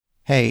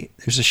Hey,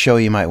 there's a show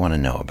you might want to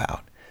know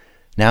about.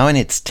 Now in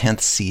its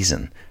 10th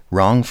season,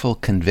 Wrongful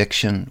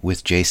Conviction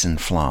with Jason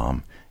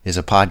Flom is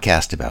a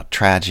podcast about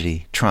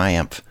tragedy,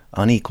 triumph,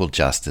 unequal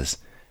justice,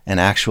 and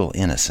actual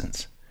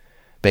innocence.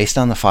 Based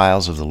on the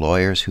files of the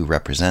lawyers who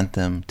represent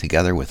them,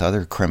 together with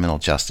other criminal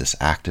justice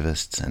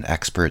activists and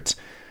experts,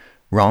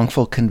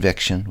 Wrongful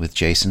Conviction with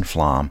Jason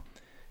Flom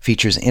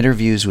features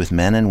interviews with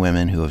men and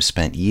women who have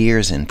spent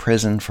years in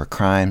prison for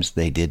crimes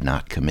they did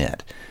not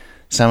commit,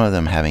 some of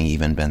them having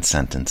even been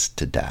sentenced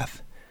to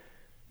death.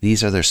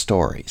 These are their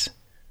stories.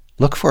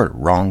 Look for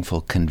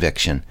Wrongful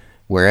Conviction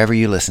wherever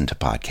you listen to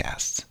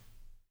podcasts.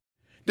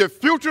 The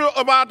future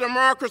of our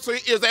democracy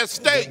is at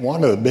stake.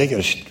 One of the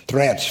biggest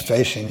threats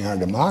facing our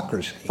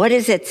democracy. What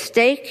is at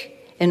stake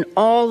in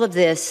all of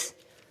this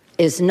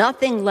is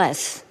nothing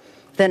less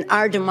than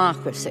our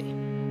democracy.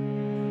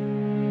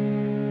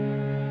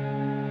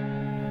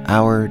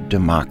 Our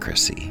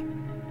democracy.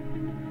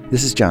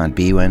 This is John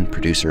Biewen,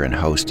 producer and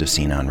host of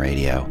Scene on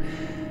Radio.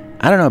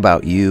 I don't know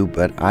about you,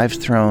 but I've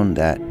thrown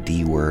that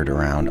D word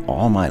around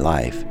all my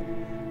life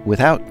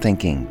without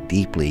thinking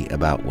deeply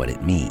about what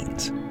it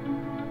means,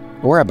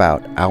 or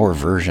about our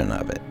version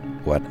of it,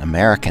 what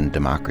American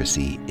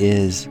democracy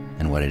is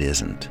and what it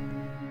isn't.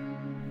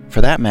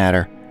 For that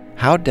matter,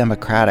 how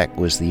democratic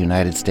was the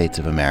United States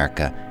of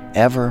America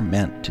ever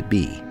meant to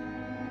be?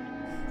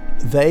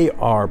 They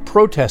are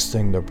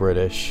protesting the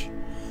British,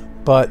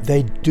 but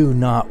they do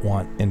not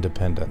want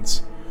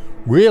independence.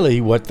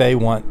 Really, what they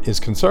want is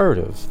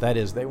conservative. That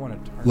is, they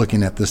want to turn...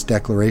 Looking at this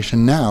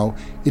declaration now,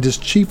 it is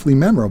chiefly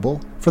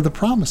memorable for the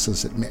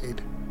promises it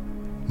made.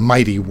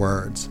 Mighty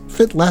words,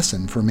 fit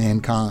lesson for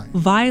mankind.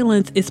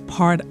 Violence is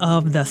part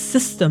of the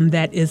system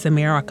that is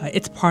America.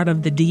 It's part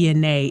of the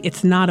DNA.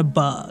 It's not a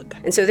bug.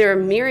 And so there are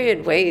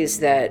myriad ways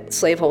that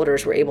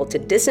slaveholders were able to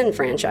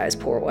disenfranchise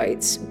poor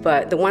whites,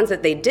 but the ones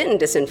that they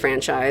didn't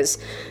disenfranchise,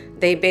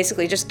 they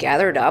basically just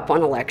gathered up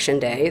on election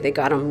day. They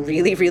got them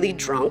really, really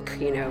drunk,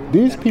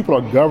 These people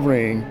are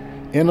governing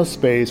in a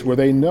space where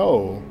they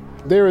know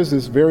there is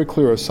this very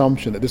clear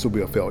assumption that this will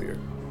be a failure.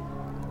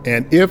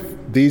 And if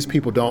these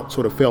people don't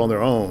sort of fail on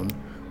their own,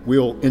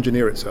 we'll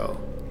engineer it so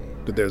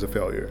that there's a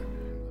failure.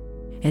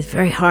 It's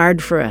very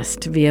hard for us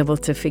to be able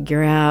to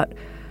figure out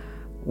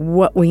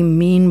what we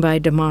mean by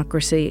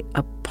democracy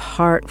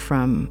apart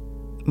from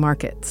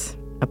markets,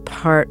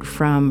 apart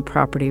from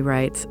property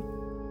rights.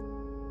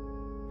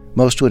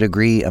 Most would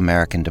agree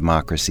American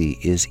democracy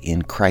is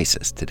in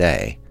crisis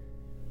today.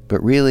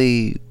 But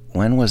really,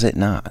 when was it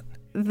not?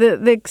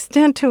 The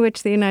extent to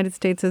which the United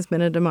States has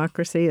been a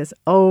democracy has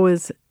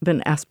always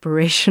been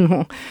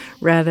aspirational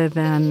rather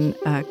than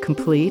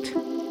complete.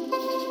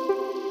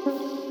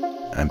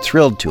 I'm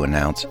thrilled to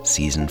announce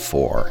Season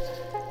 4.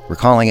 We're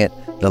calling it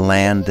The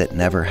Land That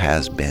Never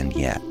Has Been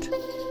Yet.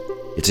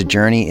 It's a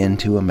journey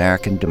into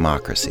American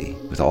democracy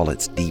with all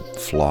its deep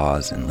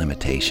flaws and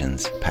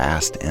limitations,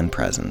 past and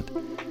present.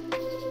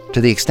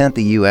 To the extent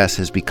the U.S.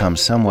 has become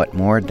somewhat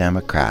more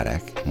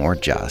democratic, more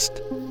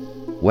just,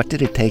 what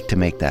did it take to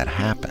make that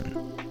happen?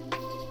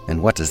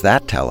 And what does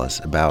that tell us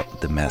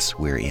about the mess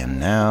we're in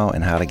now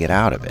and how to get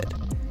out of it?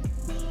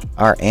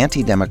 Are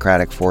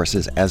anti-democratic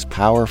forces as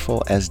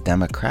powerful as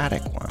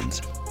democratic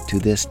ones to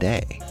this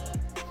day?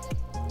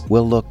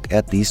 We'll look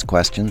at these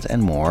questions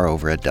and more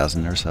over a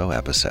dozen or so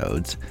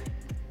episodes.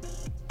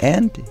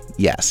 And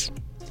yes,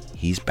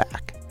 he's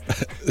back.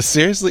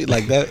 Seriously?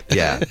 Like that?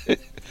 Yeah.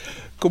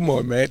 Come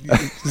on, man.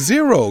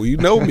 Zero. You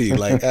know me.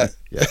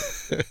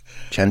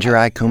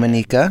 Chenjerai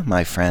Kumanyika,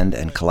 my friend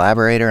and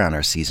collaborator on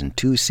our Season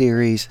 2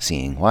 series,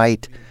 Seeing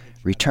White,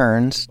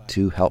 returns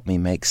to help me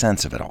make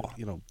sense of it all.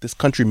 This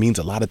country means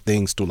a lot of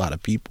things to a lot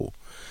of people.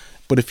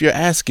 But if you're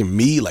asking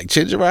me, like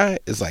Chenjerai,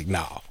 it's like,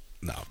 no.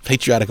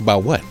 Patriotic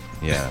about what?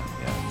 Yeah.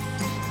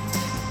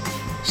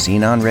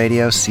 Scene on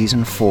Radio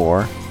Season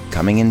 4,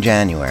 coming in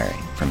January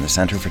from the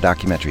Center for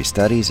Documentary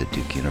Studies at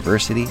Duke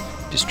University,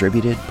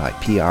 distributed by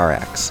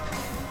PRX.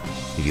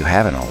 If you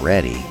haven't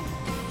already,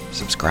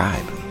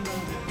 subscribe.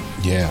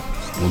 Yeah,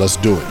 well, let's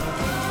do it.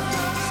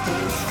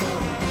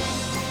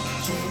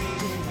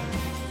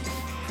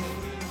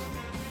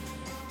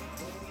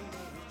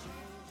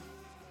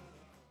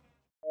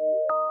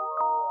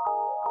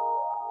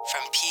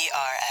 From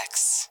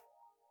PRX.